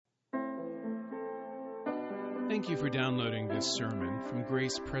Thank you for downloading this sermon from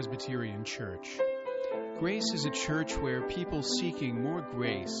Grace Presbyterian Church. Grace is a church where people seeking more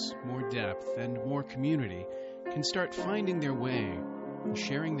grace, more depth, and more community can start finding their way and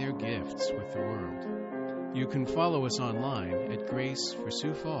sharing their gifts with the world. You can follow us online at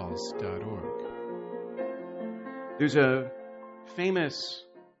graceforsiouxfalls.org. There's a famous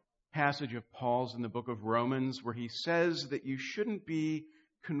passage of Paul's in the book of Romans where he says that you shouldn't be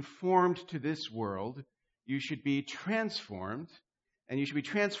conformed to this world. You should be transformed, and you should be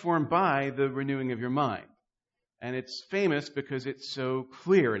transformed by the renewing of your mind. And it's famous because it's so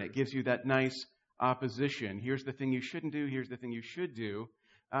clear, and it gives you that nice opposition. Here's the thing you shouldn't do, here's the thing you should do.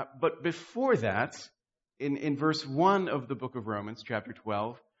 But before that, in verse 1 of the book of Romans, chapter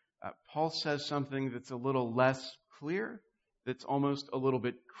 12, Paul says something that's a little less clear, that's almost a little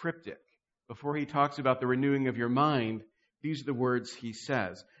bit cryptic. Before he talks about the renewing of your mind, these are the words he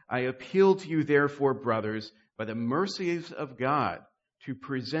says. I appeal to you, therefore, brothers, by the mercies of God, to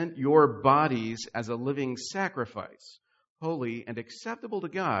present your bodies as a living sacrifice, holy and acceptable to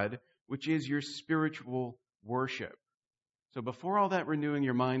God, which is your spiritual worship. So before all that renewing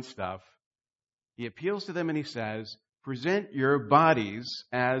your mind stuff, he appeals to them and he says, present your bodies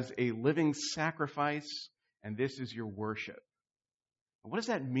as a living sacrifice, and this is your worship. What does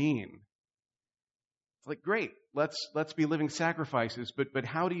that mean? It's like, great, let's be living sacrifices, but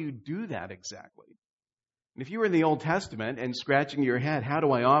how do you do that exactly? And if you were in the Old Testament and scratching your head, how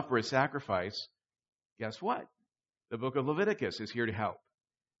do I offer a sacrifice? Guess what? The book of Leviticus is here to help.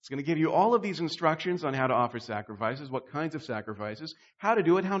 It's going to give you all of these instructions on how to offer sacrifices, what kinds of sacrifices, how to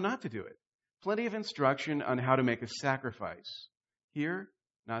do it, how not to do it. Plenty of instruction on how to make a sacrifice. Here,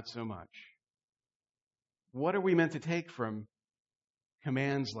 not so much. What are we meant to take from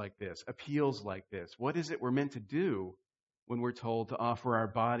commands like this, appeals like this? What is it we're meant to do when we're told to offer our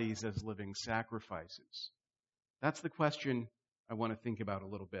bodies as living sacrifices? That's the question I want to think about a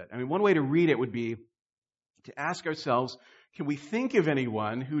little bit. I mean, one way to read it would be to ask ourselves, can we think of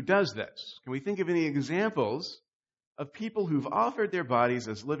anyone who does this? Can we think of any examples of people who've offered their bodies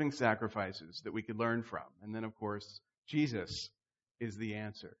as living sacrifices that we could learn from? And then, of course, Jesus is the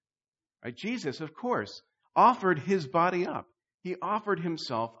answer. Right? Jesus, of course, offered his body up. He offered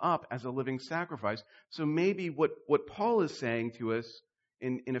himself up as a living sacrifice. So maybe what Paul is saying to us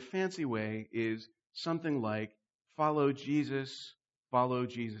in a fancy way is something like, follow Jesus'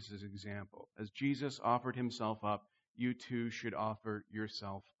 example. As Jesus offered himself up, you too should offer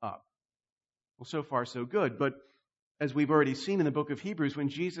yourself up. Well, so far so good. But as we've already seen in the book of Hebrews, when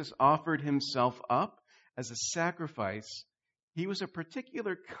Jesus offered himself up as a sacrifice, he was a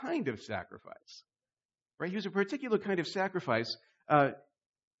particular kind of sacrifice. Right? He was a particular kind of sacrifice.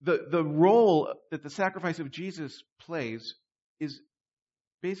 The role that the sacrifice of Jesus plays is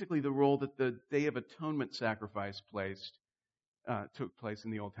basically the role that the Day of Atonement sacrifice took place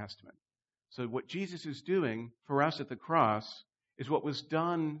in the Old Testament. So what Jesus is doing for us at the cross is what was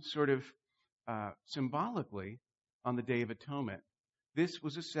done sort of symbolically on the Day of Atonement. This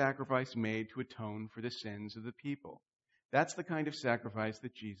was a sacrifice made to atone for the sins of the people. That's the kind of sacrifice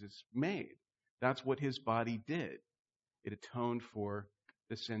that Jesus made. That's what his body did. It atoned for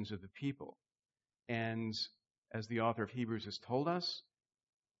the sins of the people. And as the author of Hebrews has told us,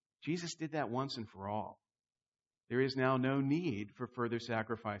 Jesus did that once and for all. There is now no need for further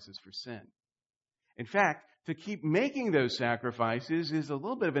sacrifices for sin. In fact, to keep making those sacrifices is a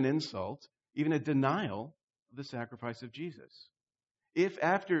little bit of an insult, even a denial of the sacrifice of Jesus. If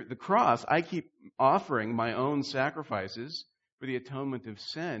after the cross I keep offering my own sacrifices for the atonement of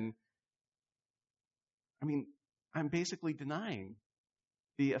sin, I'm basically denying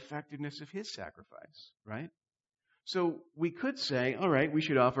the effectiveness of his sacrifice, right? So we could say, all right, we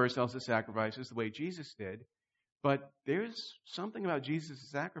should offer ourselves as sacrifices the way Jesus did, but there's something about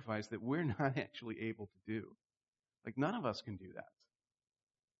Jesus' sacrifice that we're not actually able to do. Like, none of us can do that.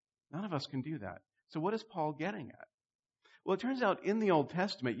 None of us can do that. So what is Paul getting at? Well, it turns out in the Old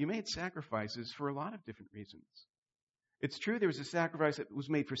Testament, you made sacrifices for a lot of different reasons. It's true there was a sacrifice that was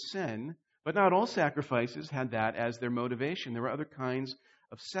made for sin, but not all sacrifices had that as their motivation. There were other kinds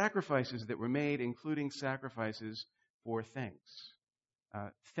of sacrifices that were made, including sacrifices for thanks.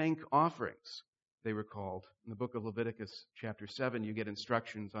 Thank offerings, they were called. In the book of Leviticus, chapter 7, you get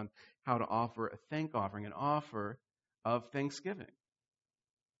instructions on how to offer a thank offering, an offer of thanksgiving.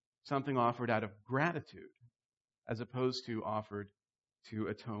 Something offered out of gratitude, as opposed to offered to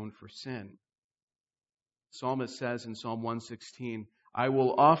atone for sin. Psalmist says in Psalm 116, I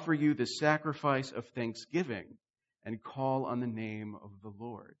will offer you the sacrifice of thanksgiving and call on the name of the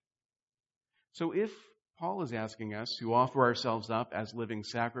Lord. So if Paul is asking us to offer ourselves up as living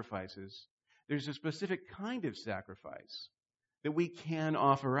sacrifices, There's a specific kind of sacrifice that we can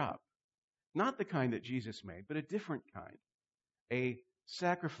offer up. Not the kind that Jesus made, but a different kind. A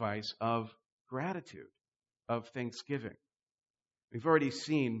sacrifice of gratitude, of thanksgiving. We've already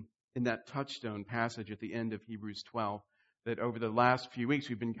seen in that touchstone passage at the end of Hebrews 12 that over the last few weeks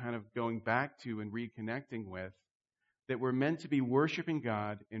we've been kind of going back to and reconnecting with, that we're meant to be worshiping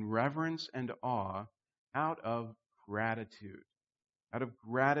God in reverence and awe out of gratitude, out of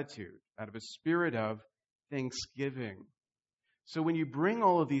a spirit of thanksgiving. So when you bring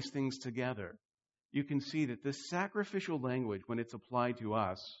all of these things together, you can see that this sacrificial language, when it's applied to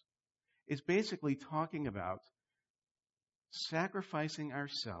us, is basically talking about sacrificing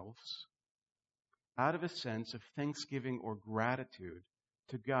ourselves out of a sense of thanksgiving or gratitude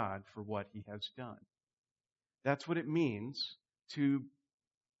to God for what He has done. That's what it means to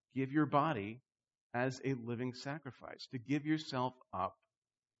give your body as a living sacrifice, to give yourself up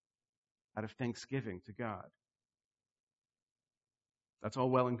out of thanksgiving to God. That's all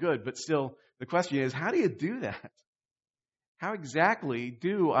well and good, but still, the question is, how do you do that? How exactly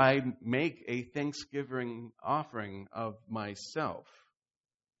do I make a thanksgiving offering of myself?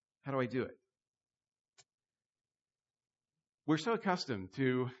 How do I do it? We're so accustomed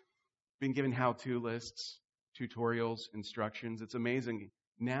to being given how-to lists, tutorials, instructions. It's amazing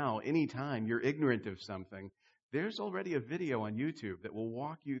now, anytime you're ignorant of something, there's already a video on YouTube that will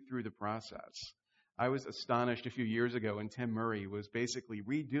walk you through the process. I was astonished a few years ago when Tim Murray was basically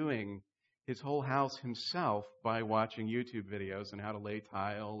redoing his whole house himself by watching YouTube videos on how to lay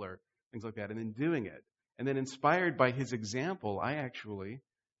tile or things like that, and then doing it. And then inspired by his example, I actually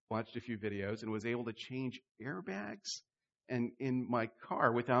watched a few videos and was able to change airbags and in my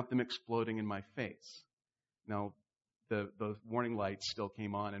car without them exploding in my face. Now, the warning lights still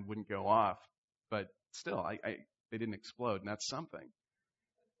came on and wouldn't go off, but still, they didn't explode, and that's something.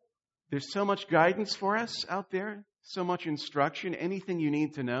 There's so much guidance for us out there, so much instruction. Anything you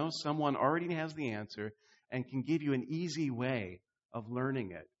need to know, someone already has the answer and can give you an easy way of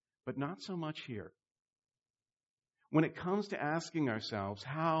learning it, but not so much here. When it comes to asking ourselves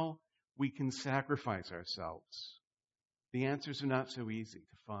how we can sacrifice ourselves, the answers are not so easy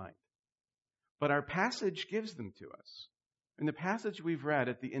to find. But our passage gives them to us. In the passage we've read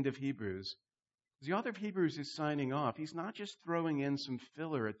at the end of Hebrews, the author of Hebrews is signing off. He's not just throwing in some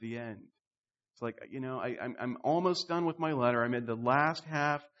filler at the end. It's like, I'm almost done with my letter. I'm in the last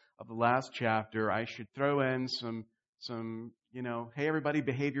half of the last chapter. I should throw in some hey, everybody,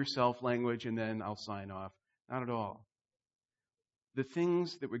 behave yourself language, and then I'll sign off. Not at all. The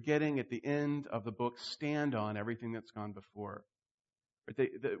things that we're getting at the end of the book stand on everything that's gone before.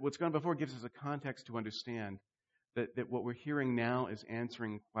 What's gone before gives us a context to understand that what we're hearing now is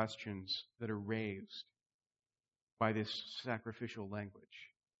answering questions that are raised by this sacrificial language,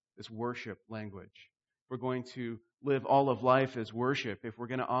 this worship language. We're going to live all of life as worship. If we're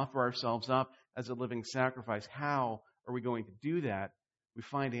going to offer ourselves up as a living sacrifice, how are we going to do that? We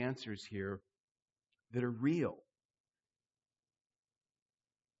find answers here that are real.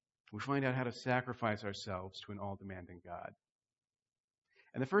 We find out how to sacrifice ourselves to an all-demanding God.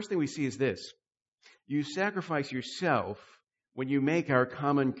 And the first thing we see is this. You sacrifice yourself when you make our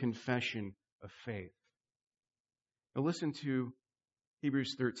common confession of faith. Now listen to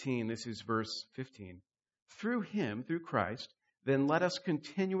Hebrews 13. This is verse 15. Through Him, through Christ, then let us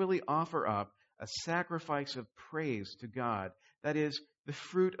continually offer up a sacrifice of praise to God. That is, the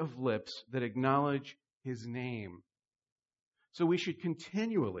fruit of lips that acknowledge His name. So we should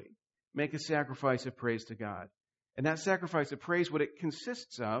continually make a sacrifice of praise to God. And that sacrifice of praise, what it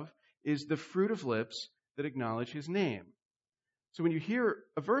consists of, is the fruit of lips that acknowledge His name. So when you hear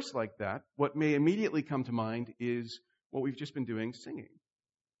a verse like that, what may immediately come to mind is what we've just been doing, singing.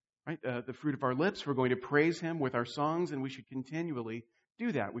 Right? The fruit of our lips, we're going to praise Him with our songs, and we should continually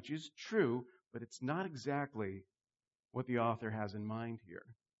do that, which is true, but it's not exactly what the author has in mind here.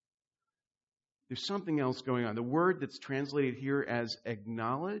 There's something else going on. The word that's translated here as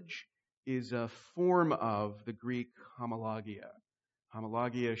acknowledge is a form of the Greek homologia.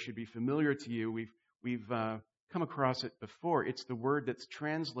 Homologia should be familiar to you. We've come across it before. It's the word that's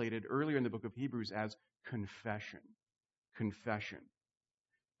translated earlier in the book of Hebrews as confession. Confession.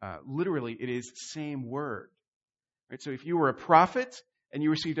 Literally, it is same word. Right? So if you were a prophet and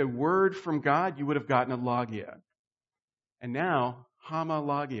you received a word from God, you would have gotten a logia. And now,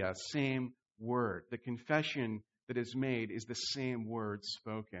 homologia, same word. The confession that is made is the same word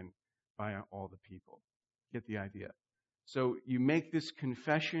spoken by all the people. Get the idea? So you make this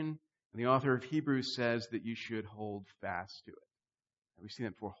confession, and the author of Hebrews says that you should hold fast to it. And we've seen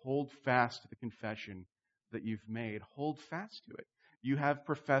that before. Hold fast to the confession that you've made. Hold fast to it. You have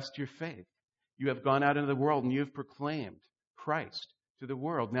professed your faith. You have gone out into the world and you have proclaimed Christ to the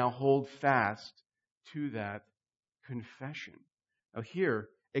world. Now hold fast to that confession. Now here,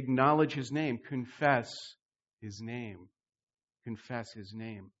 acknowledge his name. Confess his name. Confess his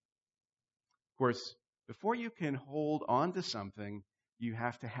name. Of course, before you can hold on to something, you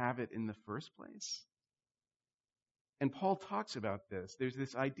have to have it in the first place. And Paul talks about this. There's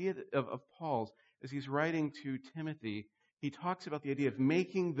this idea of Paul's, as he's writing to Timothy, he talks about the idea of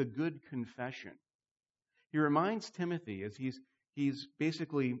making the good confession. He reminds Timothy, as he's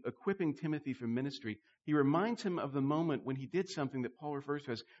basically equipping Timothy for ministry, he reminds him of the moment when he did something that Paul refers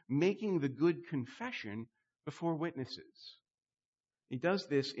to as making the good confession before witnesses. He does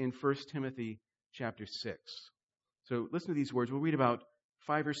this in 1 Timothy chapter 6. So listen to these words. We'll read about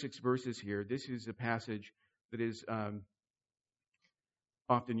 5 or 6 verses here. This is a passage that is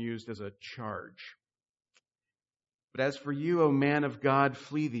often used as a charge. But as for you, O man of God,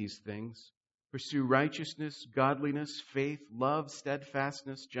 flee these things. Pursue righteousness, godliness, faith, love,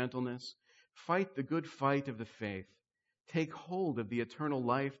 steadfastness, gentleness. Fight the good fight of the faith. Take hold of the eternal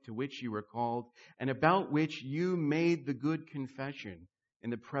life to which you were called, and about which you made the good confession in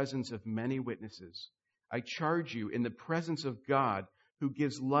the presence of many witnesses. I charge you in the presence of God, who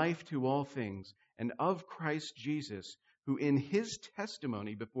gives life to all things, and of Christ Jesus, who in his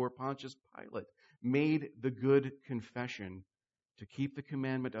testimony before Pontius Pilate made the good confession, to keep the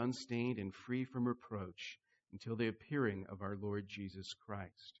commandment unstained and free from reproach until the appearing of our Lord Jesus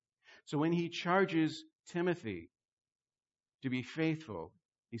Christ. So when he charges Timothy to be faithful,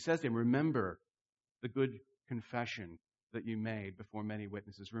 he says to him, remember the good confession that you made before many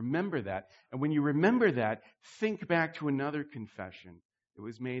witnesses. Remember that. And when you remember that, think back to another confession that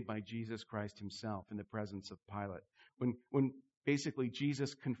was made by Jesus Christ himself in the presence of Pilate. When basically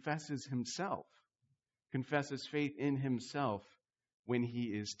Jesus confesses himself, confesses faith in himself when he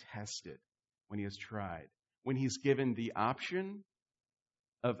is tested, when he is tried, when he's given the option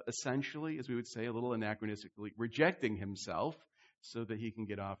of essentially, as we would say a little anachronistically, rejecting himself so that he can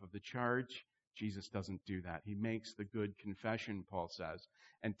get off of the charge. Jesus doesn't do that. He makes the good confession, Paul says.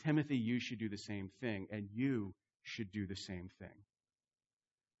 And Timothy, you should do the same thing, and you should do the same thing.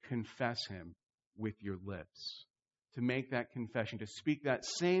 Confess him with your lips. To make that confession, to speak that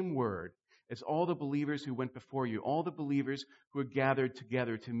same word as all the believers who went before you, all the believers who are gathered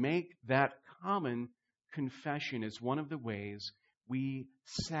together, to make that common confession is one of the ways we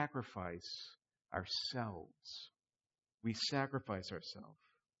sacrifice ourselves. We sacrifice ourselves.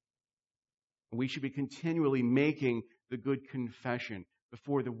 We should be continually making the good confession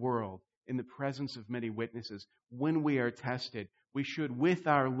before the world in the presence of many witnesses. When we are tested, we should with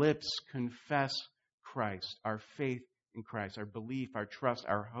our lips confess Christ, our faith in Christ, our belief, our trust,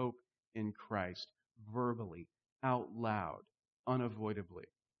 our hope in Christ, verbally, out loud, unavoidably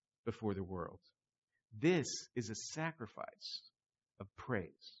before the world. This is a sacrifice of praise.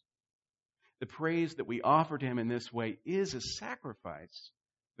 The praise that we offer to him in this way is a sacrifice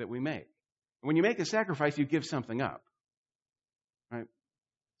that we make. When you make a sacrifice, you give something up. Right?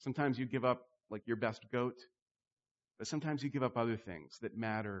 Sometimes you give up like your best goat, but sometimes you give up other things that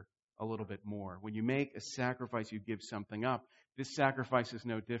matter a little bit more. When you make a sacrifice, you give something up. This sacrifice is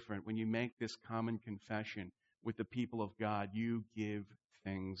no different. When you make this common confession with the people of God, you give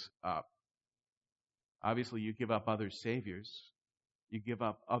things up. Obviously, you give up other saviors. You give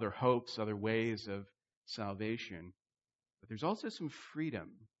up other hopes, other ways of salvation. But there's also some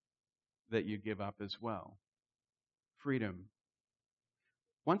freedom that you give up as well. Freedom.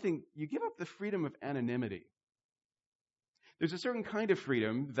 One thing, you give up the freedom of anonymity. There's a certain kind of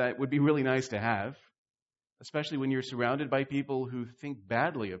freedom that would be really nice to have, especially when you're surrounded by people who think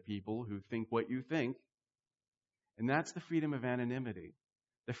badly of people who think what you think. And that's the freedom of anonymity.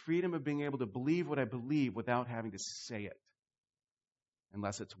 The freedom of being able to believe what I believe without having to say it,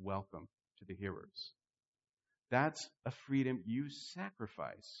 unless it's welcome to the hearers. That's a freedom you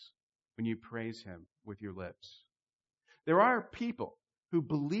sacrifice when you praise him with your lips. There are people who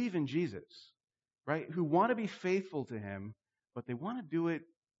believe in Jesus, right, who want to be faithful to him, but they want to do it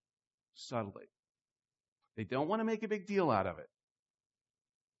subtly. They don't want to make a big deal out of it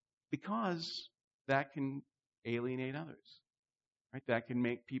because that can alienate others. Right? That can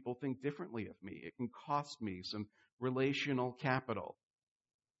make people think differently of me. It can cost me some relational capital.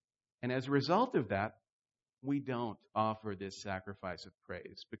 And as a result of that, we don't offer this sacrifice of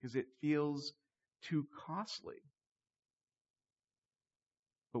praise because it feels too costly.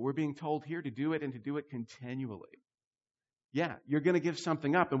 But we're being told here to do it and to do it continually. Yeah, you're going to give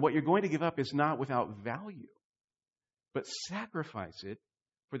something up, and what you're going to give up is not without value, but sacrifice it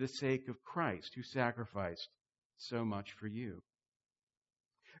for the sake of Christ, who sacrificed so much for you.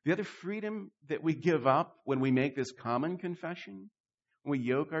 The other freedom that we give up when we make this common confession, when we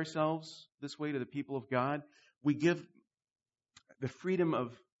yoke ourselves this way to the people of God, we give the freedom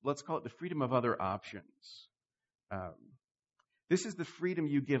of, let's call it the freedom of other options. This is the freedom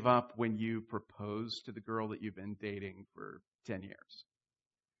you give up when you propose to the girl that you've been dating for 10 years.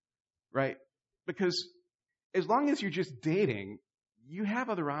 Right? Because as long as you're just dating, you have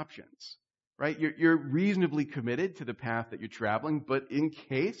other options. Right? You're reasonably committed to the path that you're traveling, but in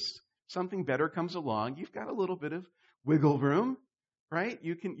case something better comes along, you've got a little bit of wiggle room. Right?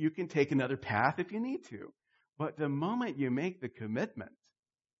 You can take another path if you need to. But the moment you make the commitment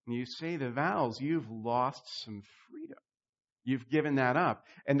and you say the vows, you've lost some freedom. You've given that up.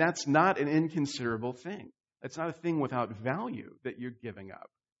 And that's not an inconsiderable thing. That's not a thing without value that you're giving up.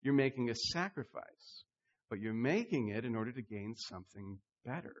 You're making a sacrifice. But you're making it in order to gain something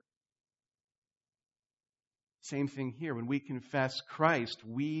better. Same thing here. When we confess Christ,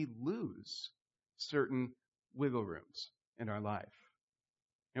 we lose certain wiggle rooms in our life.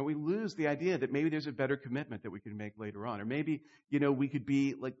 And we lose the idea that maybe there's a better commitment that we can make later on. Or maybe, we could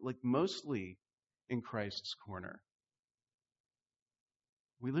be like mostly in Christ's corner.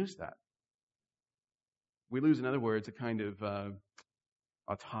 We lose that. We lose, in other words, a kind of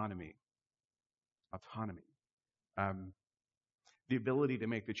autonomy. The ability to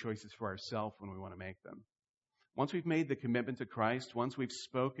make the choices for ourselves when we want to make them. Once we've made the commitment to Christ, once we've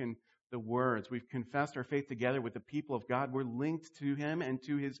spoken the words, we've confessed our faith together with the people of God, we're linked to Him and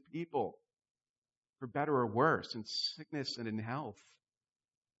to His people, for better or worse, in sickness and in health,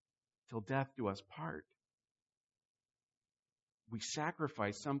 till death do us part. We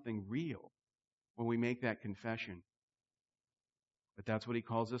sacrifice something real when we make that confession. But that's what He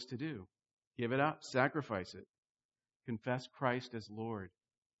calls us to do. Give it up, sacrifice it. Confess Christ as Lord.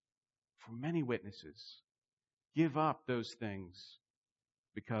 For many witnesses, give up those things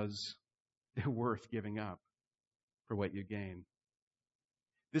because they're worth giving up for what you gain.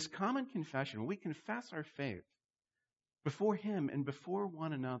 This common confession, when we confess our faith before Him and before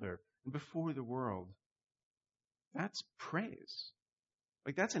one another and before the world, that's praise.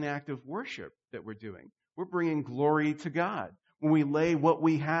 That's an act of worship that we're doing. We're bringing glory to God. When we lay what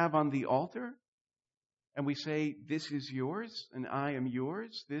we have on the altar and we say, this is yours and I am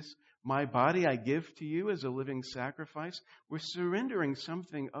yours, this, my body I give to you as a living sacrifice, we're surrendering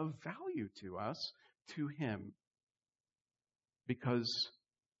something of value to us, to Him, because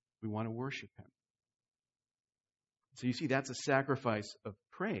we want to worship Him. So you see, that's a sacrifice of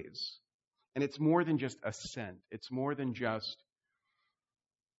praise. And it's more than just assent. It's more than just,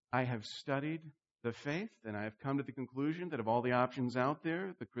 I have studied the faith and I have come to the conclusion that of all the options out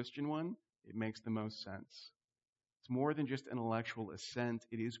there, the Christian one, it makes the most sense. It's more than just intellectual assent.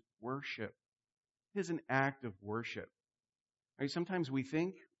 It is worship. It is an act of worship. Right? Sometimes we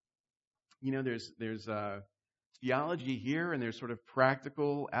think, there's theology here and there's sort of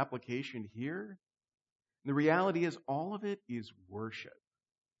practical application here. And the reality is all of it is worship.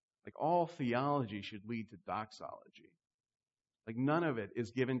 All theology should lead to doxology. None of it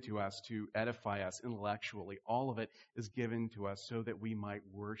is given to us to edify us intellectually. All of it is given to us so that we might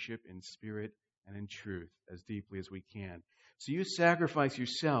worship in spirit and in truth as deeply as we can. So you sacrifice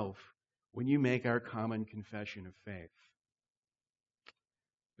yourself when you make our common confession of faith.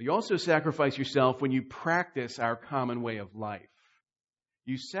 But you also sacrifice yourself when you practice our common way of life.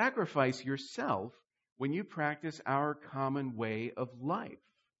 You sacrifice yourself when you practice our common way of life.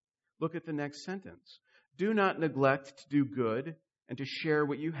 Look at the next sentence. Do not neglect to do good and to share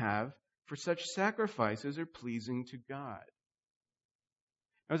what you have, for such sacrifices are pleasing to God.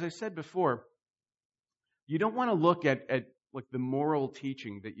 As I said before, you don't want to look at the moral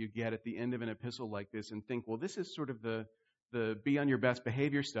teaching that you get at the end of an epistle like this and think, well, this is sort of the be on your best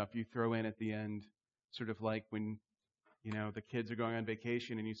behavior stuff you throw in at the end, sort of like when, the kids are going on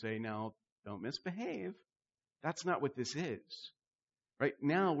vacation and you say, now, don't misbehave. That's not what this is. Right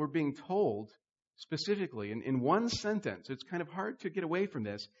now, we're being told specifically, in one sentence, it's kind of hard to get away from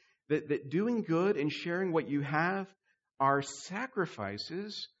this, that doing good and sharing what you have are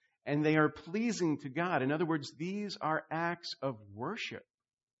sacrifices and they are pleasing to God. In other words, these are acts of worship.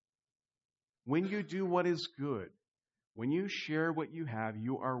 When you do what is good, when you share what you have,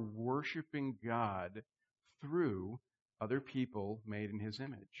 you are worshiping God through other people made in His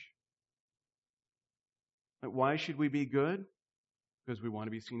image. But why should we be good? Because we want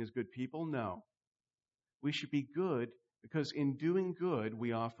to be seen as good people? No. We should be good because in doing good,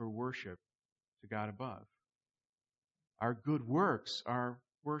 we offer worship to God above. Our good works are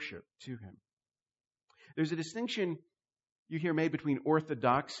worship to Him. There's a distinction you hear made between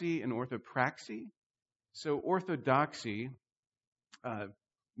orthodoxy and orthopraxy. So orthodoxy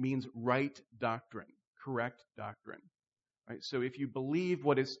means right doctrine, correct doctrine. Right? So if you believe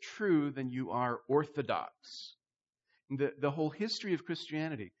what is true, then you are orthodox. The whole history of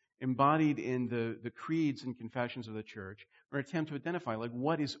Christianity, embodied in the creeds and confessions of the church, are an attempt to identify, like,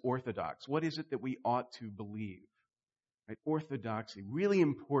 what is orthodox? What is it that we ought to believe? Right? Orthodoxy, really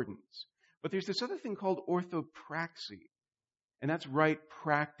important. But there's this other thing called orthopraxy, and that's right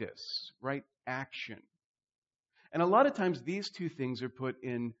practice, right action. And a lot of times these two things are put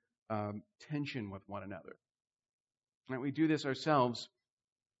in tension with one another. Right? We do this ourselves.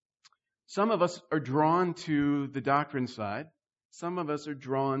 Some of us are drawn to the doctrine side. Some of us are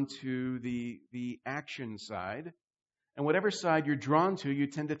drawn to the action side. And whatever side you're drawn to, you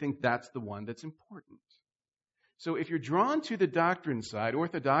tend to think that's the one that's important. So if you're drawn to the doctrine side,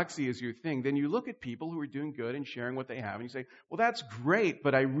 orthodoxy is your thing, then you look at people who are doing good and sharing what they have, and you say, well, that's great,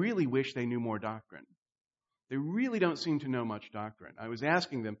 but I really wish they knew more doctrine. They really don't seem to know much doctrine. I was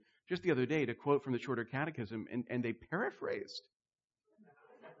asking them just the other day to quote from the Shorter Catechism, and they paraphrased.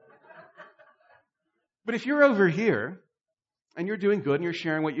 But if you're over here, and you're doing good, and you're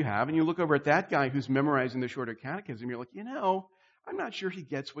sharing what you have, and you look over at that guy who's memorizing the Shorter Catechism, you're like, I'm not sure he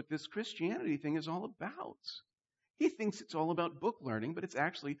gets what this Christianity thing is all about. He thinks it's all about book learning, but it's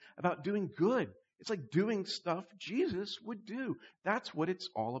actually about doing good. It's like doing stuff Jesus would do. That's what it's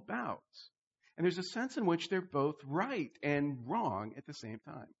all about. And there's a sense in which they're both right and wrong at the same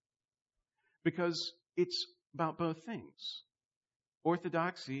time. Because it's about both things.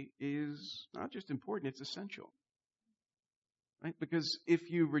 Orthodoxy is not just important, it's essential. Right? Because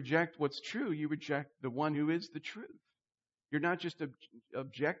if you reject what's true, you reject the one who is the truth. You're not just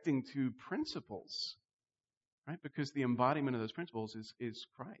objecting to principles. Right? Because the embodiment of those principles is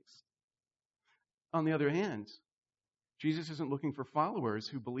Christ. On the other hand, Jesus isn't looking for followers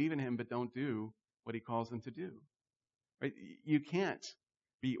who believe in him but don't do what he calls them to do. Right? You can't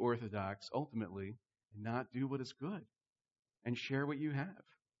be orthodox ultimately and not do what is good and share what you have.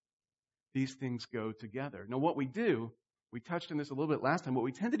 These things go together. Now what we do, we touched on this a little bit last time, what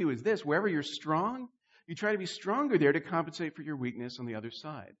we tend to do is this: wherever you're strong, you try to be stronger there to compensate for your weakness on the other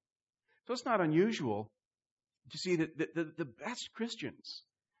side. So it's not unusual to see that the best Christians,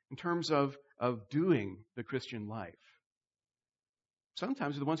 in terms of doing the Christian life,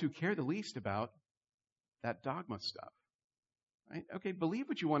 sometimes are the ones who care the least about that dogma stuff. Right? Okay, believe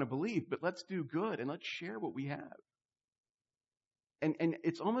what you want to believe, but let's do good and let's share what we have. And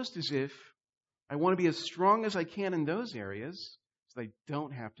it's almost as if I want to be as strong as I can in those areas so I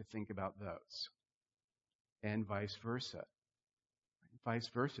don't have to think about those. And vice versa. Vice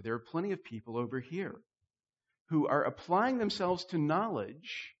versa. There are plenty of people over here who are applying themselves to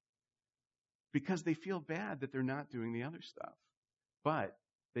knowledge because they feel bad that they're not doing the other stuff. But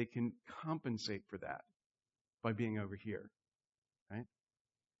they can compensate for that by being over here. Right?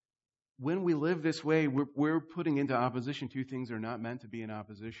 When we live this way, we're putting into opposition two things that are not meant to be in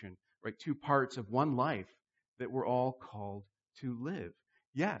opposition. Right? Two parts of one life that we're all called to live.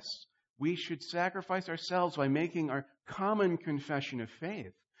 Yes, we should sacrifice ourselves by making our common confession of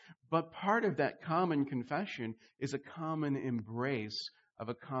faith. But part of that common confession is a common embrace of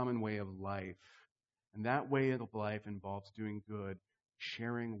a common way of life. And that way of life involves doing good,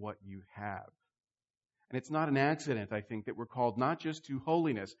 sharing what you have. And it's not an accident, I think, that we're called not just to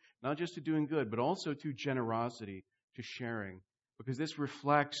holiness, not just to doing good, but also to generosity, to sharing. Because this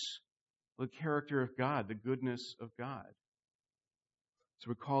reflects the character of God, the goodness of God. So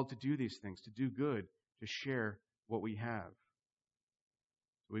we're called to do these things, to do good, to share what we have.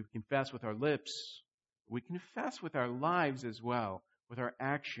 So we confess with our lips. We confess with our lives as well, with our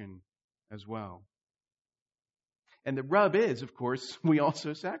action as well. And the rub is, of course, we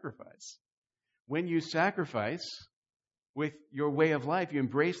also sacrifice. When you sacrifice with your way of life, you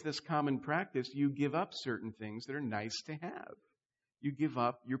embrace this common practice, you give up certain things that are nice to have. You give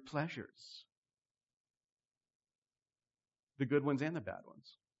up your pleasures. The good ones and the bad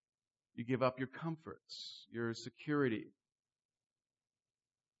ones. You give up your comforts, your security,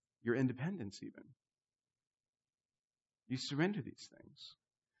 your independence even. You surrender these things.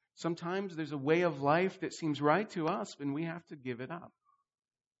 Sometimes there's a way of life that seems right to us, and we have to give it up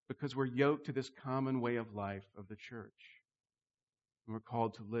because we're yoked to this common way of life of the church. And we're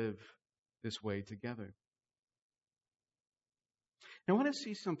called to live this way together. Now, I want to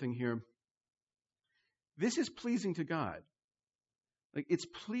see something here. This is pleasing to God. Like, it's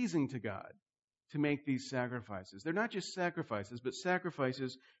pleasing to God to make these sacrifices. They're not just sacrifices, but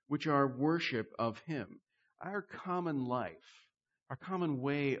sacrifices which are worship of Him. Our common life, our common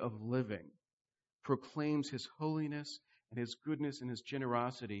way of living, proclaims His holiness and His goodness and His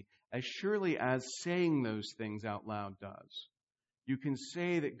generosity as surely as saying those things out loud does. You can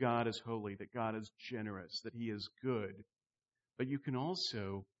say that God is holy, that God is generous, that he is good, but you can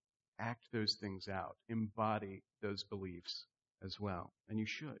also act those things out, embody those beliefs as well, and you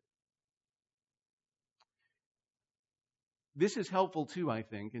should. This is helpful too, I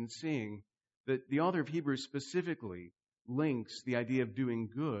think, in seeing that the author of Hebrews specifically links the idea of doing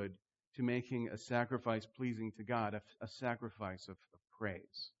good to making a sacrifice pleasing to God, a sacrifice of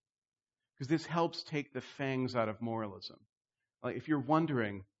praise. Because this helps take the fangs out of moralism. Like if you're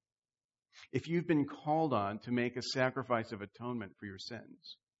wondering if you've been called on to make a sacrifice of atonement for your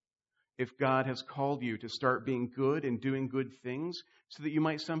sins, if God has called you to start being good and doing good things so that you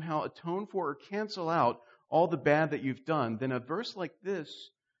might somehow atone for or cancel out all the bad that you've done, then a verse like this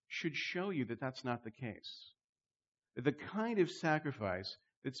should show you that that's not the case. The kind of sacrifice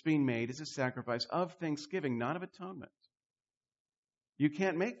that's being made is a sacrifice of thanksgiving, not of atonement. You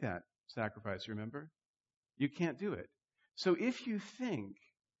can't make that sacrifice, remember? You can't do it. So if you think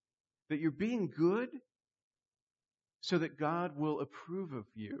that you're being good so that God will approve of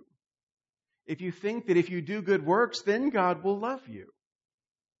you, if you think that if you do good works, then God will love you,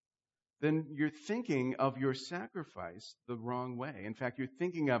 then you're thinking of your sacrifice the wrong way. In fact, you're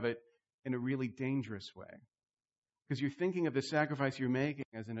thinking of it in a really dangerous way. Because you're thinking of the sacrifice you're making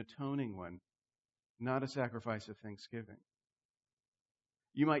as an atoning one, not a sacrifice of thanksgiving.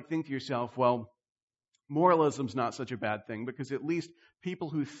 You might think to yourself, well, moralism's not such a bad thing because at least people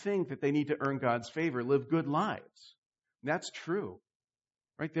who think that they need to earn God's favor live good lives. That's true.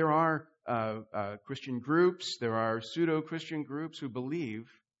 Right? There are Christian groups, there are pseudo-Christian groups who believe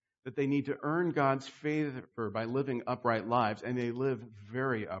that they need to earn God's favor by living upright lives, and they live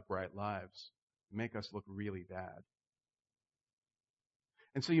very upright lives. Make us look really bad.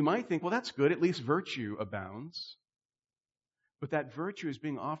 And so you might think, well, that's good. At least virtue abounds. But that virtue is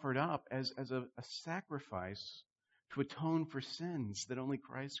being offered up as a sacrifice to atone for sins that only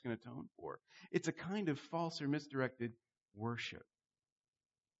Christ can atone for. It's a kind of false or misdirected worship.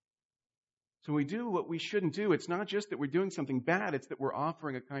 So we do what we shouldn't do. It's not just that we're doing something bad, it's that we're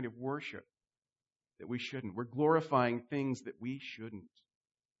offering a kind of worship that we shouldn't. We're glorifying things that we shouldn't.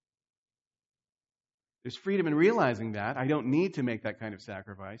 There's freedom in realizing that. I don't need to make that kind of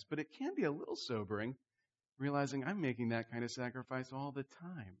sacrifice, but it can be a little sobering, realizing I'm making that kind of sacrifice all the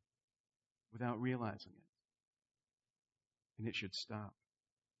time without realizing it. And it should stop.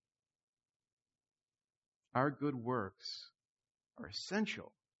 Our good works are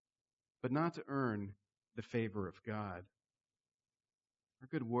essential, but not to earn the favor of God. Our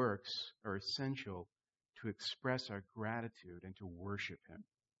good works are essential to express our gratitude and to worship Him.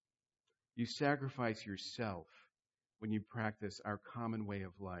 You sacrifice yourself when you practice our common way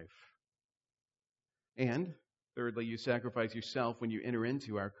of life. And, thirdly, you sacrifice yourself when you enter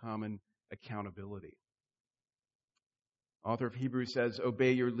into our common accountability. Author of Hebrews says,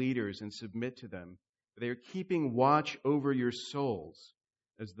 obey your leaders and submit to them. They are keeping watch over your souls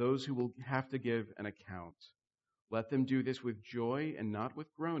as those who will have to give an account. Let them do this with joy and not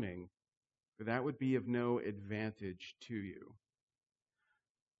with groaning, for that would be of no advantage to you.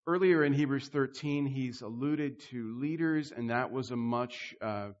 Earlier in Hebrews 13, he's alluded to leaders, and that was a much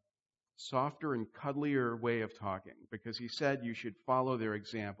softer and cuddlier way of talking, because he said you should follow their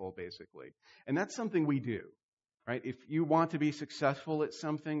example, basically. And that's something we do, right? If you want to be successful at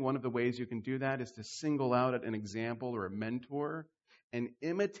something, one of the ways you can do that is to single out an example or a mentor and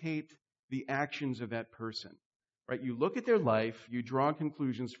imitate the actions of that person, right? You look at their life, you draw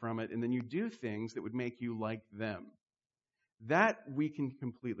conclusions from it, and then you do things that would make you like them. That we can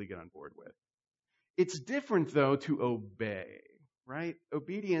completely get on board with. It's different, though, to obey, right?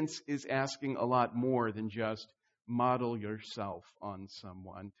 Obedience is asking a lot more than just model yourself on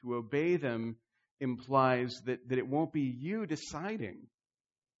someone. To obey them implies that it won't be you deciding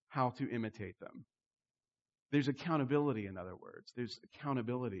how to imitate them. There's accountability, in other words. There's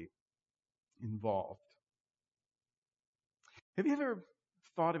accountability involved. Have you ever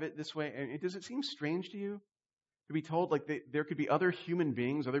thought of it this way? Does it seem strange to you? To be told like there could be other human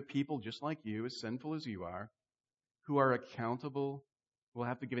beings, other people just like you, as sinful as you are, who are accountable, who will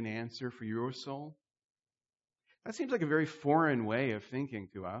have to give an answer for your soul? That seems like a very foreign way of thinking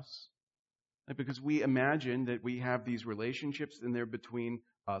to us, because we imagine that we have these relationships and they're between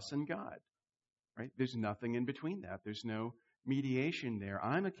us and God, right? There's nothing in between that. There's no mediation there.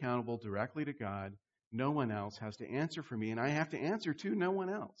 I'm accountable directly to God. No one else has to answer for me, and I have to answer to no one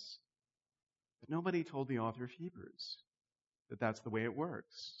else. But nobody told the author of Hebrews that that's the way it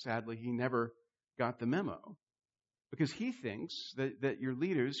works. Sadly, he never got the memo, because he thinks that your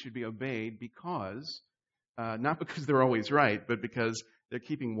leaders should be obeyed because, not because they're always right, but because they're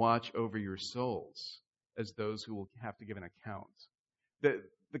keeping watch over your souls as those who will have to give an account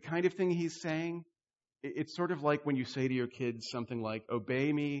The kind of thing he's saying, it's sort of like when you say to your kids something like,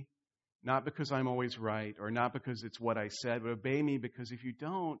 obey me, not because I'm always right, or not because it's what I said, but obey me because if you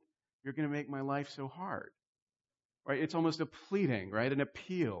don't, you're going to make my life so hard. Right? It's almost a pleading, right? An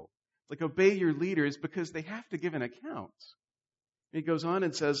appeal. It's like obey your leaders because they have to give an account. He goes on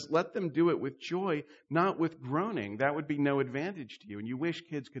and says, let them do it with joy, not with groaning. That would be no advantage to you. And you wish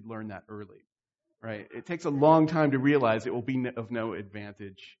kids could learn that early, right? It takes a long time to realize it will be of no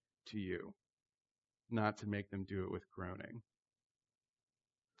advantage to you, not to make them do it with groaning.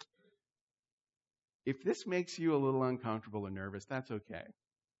 If this makes you a little uncomfortable or nervous, that's okay.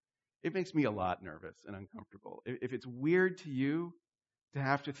 It makes me a lot nervous and uncomfortable. If it's weird to you to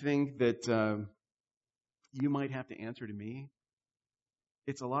have to think that you might have to answer to me,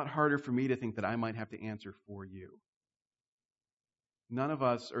 it's a lot harder for me to think that I might have to answer for you. None of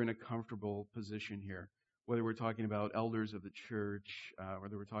us are in a comfortable position here, whether we're talking about elders of the church,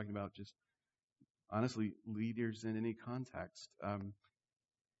 whether we're talking about just, honestly, leaders in any context.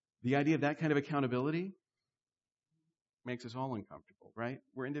 The idea of that kind of accountability makes us all uncomfortable, right?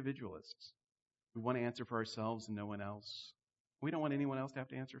 We're individualists. We want to answer for ourselves and no one else. We don't want anyone else to have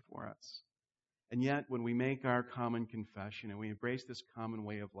to answer for us. And yet, when we make our common confession and we embrace this common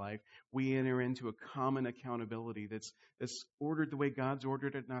way of life, we enter into a common accountability that's ordered the way God's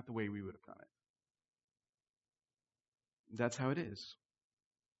ordered it, not the way we would have done it. That's how it is.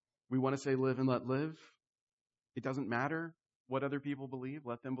 We want to say live and let live. It doesn't matter what other people believe.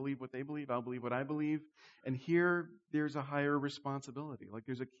 Let them believe what they believe. I'll believe what I believe. And here, there's a higher responsibility. Like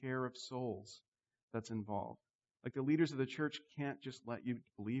there's a care of souls that's involved. Like the leaders of the church can't just let you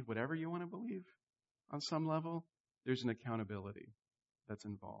believe whatever you want to believe. On some level, there's an accountability that's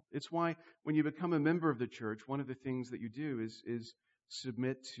involved. It's why when you become a member of the church, one of the things that you do is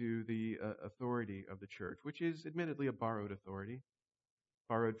submit to the authority of the church, which is admittedly a borrowed authority,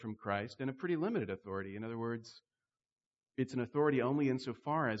 borrowed from Christ, and a pretty limited authority. In other words, it's an authority only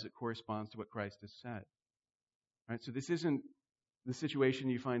insofar as it corresponds to what Christ has said. Right? So this isn't the situation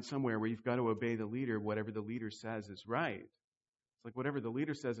you find somewhere where you've got to obey the leader, whatever the leader says is right. It's like whatever the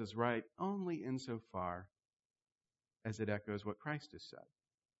leader says is right, only insofar as it echoes what Christ has said.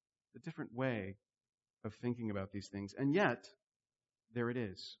 It's a different way of thinking about these things. And yet, there it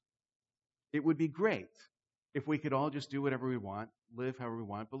is. It would be great if we could all just do whatever we want, live however we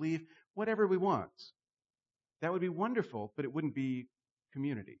want, believe whatever we want. That would be wonderful, but it wouldn't be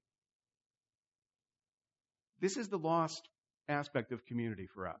community. This is the lost aspect of community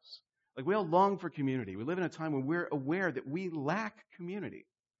for us. Like we all long for community. We live in a time when we're aware that we lack community.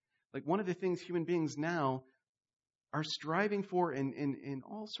 Like one of the things human beings now are striving for in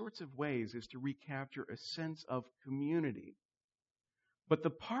all sorts of ways is to recapture a sense of community. But the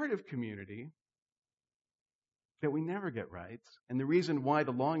part of community that we never get right, and the reason why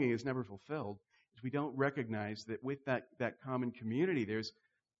the longing is never fulfilled, is we don't recognize that with that common community, there's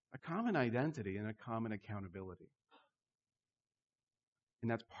a common identity and a common accountability. And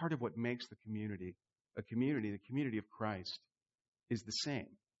that's part of what makes the community a community. The community of Christ is the same.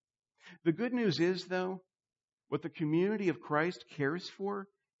 The good news is, though, what the community of Christ cares for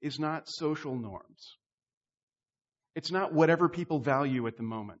is not social norms. It's not whatever people value at the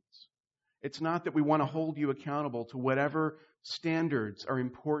moment. It's not that we want to hold you accountable to whatever standards are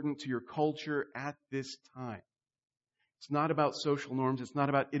important to your culture at this time. It's not about social norms. It's not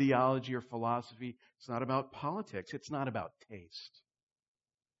about ideology or philosophy. It's not about politics. It's not about taste.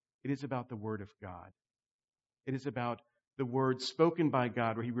 It is about the Word of God. It is about the Word spoken by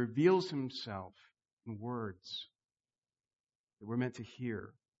God, where He reveals Himself in words that we're meant to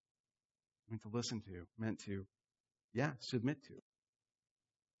hear, meant to listen to, meant to, submit to.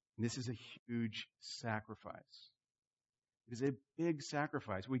 And this is a huge sacrifice. It is a big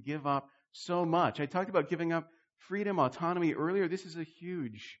sacrifice. We give up so much. I talked about giving up freedom, autonomy earlier. This is a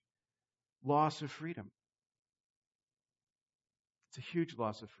huge loss of freedom. It's a huge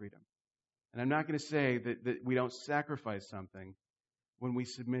loss of freedom. And I'm not going to say that we don't sacrifice something when we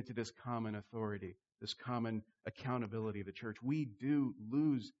submit to this common authority, this common accountability of the church. We do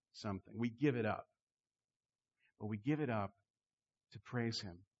lose something. We give it up. But we give it up to praise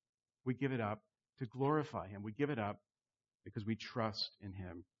Him. We give it up to glorify Him. We give it up because we trust in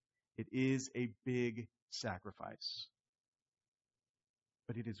Him. It is a big sacrifice.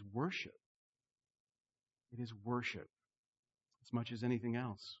 But it is worship. It is worship as much as anything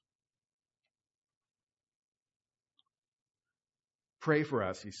else. Pray for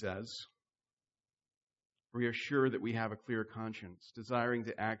us, he says. We are sure that we have a clear conscience, desiring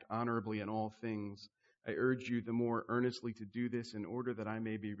to act honorably in all things. I urge you the more earnestly to do this in order that I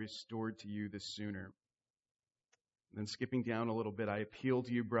may be restored to you the sooner. And then skipping down a little bit, I appeal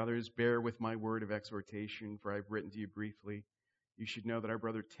to you, brothers, bear with my word of exhortation, for I've written to you briefly. You should know that our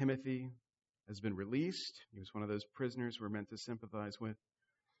brother Timothy has been released. He was one of those prisoners we're meant to sympathize with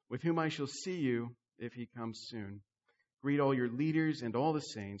whom I shall see you if he comes soon. Greet all your leaders and all the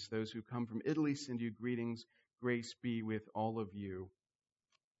saints. Those who come from Italy send you greetings. Grace be with all of you.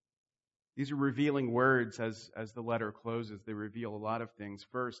 These are revealing words as the letter closes. They reveal a lot of things.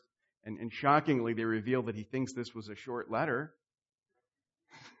 First, and shockingly, they reveal that he thinks this was a short letter.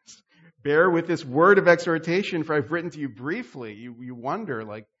 Bear with this word of exhortation, for I've written to you briefly. You wonder,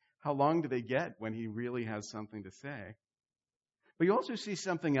 how long do they get when he really has something to say? But you also see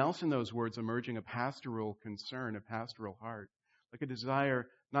something else in those words emerging, a pastoral concern, a pastoral heart, like a desire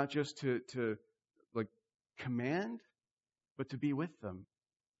not just to command, but to be with them,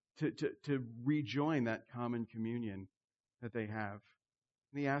 to rejoin that common communion that they have.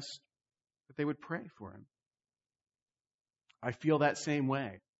 And he asks that they would pray for him. I feel that same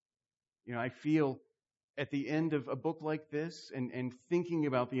way. I feel at the end of a book like this and thinking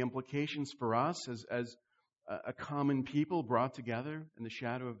about the implications for us as a common people brought together in the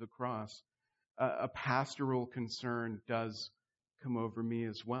shadow of the cross, a pastoral concern does come over me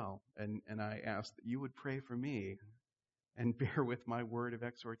as well. And I ask that you would pray for me and bear with my word of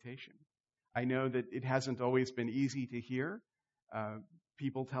exhortation. I know that it hasn't always been easy to hear.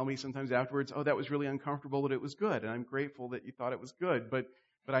 People tell me sometimes afterwards, that was really uncomfortable, but it was good. And I'm grateful that you thought it was good.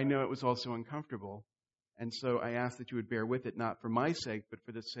 But I know it was also uncomfortable. And so I ask that you would bear with it, not for my sake, but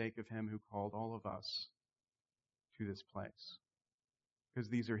for the sake of him who called all of us to this place. Because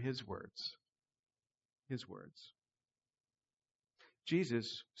these are his words. His words.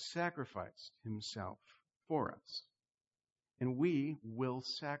 Jesus sacrificed himself for us. And we will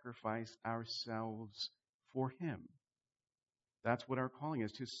sacrifice ourselves for him. That's what our calling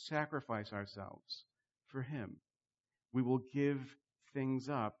is, to sacrifice ourselves for him. We will give things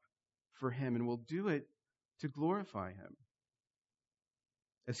up for him, and we'll do it to glorify him.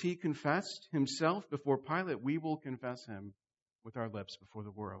 As he confessed himself before Pilate, we will confess him with our lips before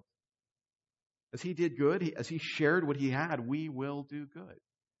the world. As he did good, as he shared what he had, we will do good.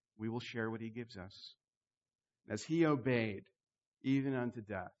 We will share what he gives us. As he obeyed, even unto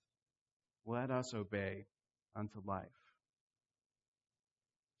death, let us obey unto life.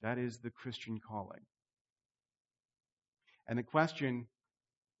 That is the Christian calling. And the question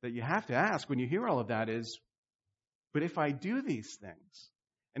that you have to ask when you hear all of that is, but if I do these things,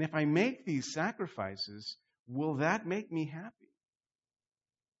 and if I make these sacrifices, will that make me happy?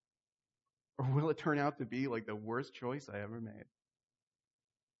 Or will it turn out to be like the worst choice I ever made?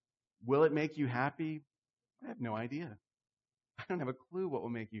 Will it make you happy? I have no idea. I don't have a clue what will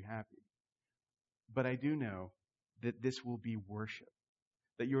make you happy. But I do know that this will be worship.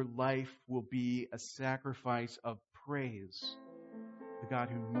 That your life will be a sacrifice of praise to the God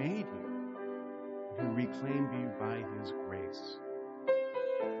who made you and who reclaimed you by his grace.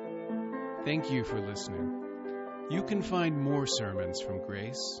 Thank you for listening. You can find more sermons from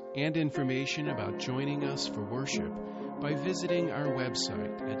Grace and information about joining us for worship by visiting our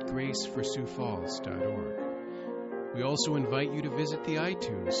website at graceforsiouxfalls.org. We also invite you to visit the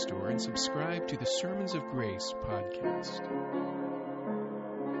iTunes store and subscribe to the Sermons of Grace podcast.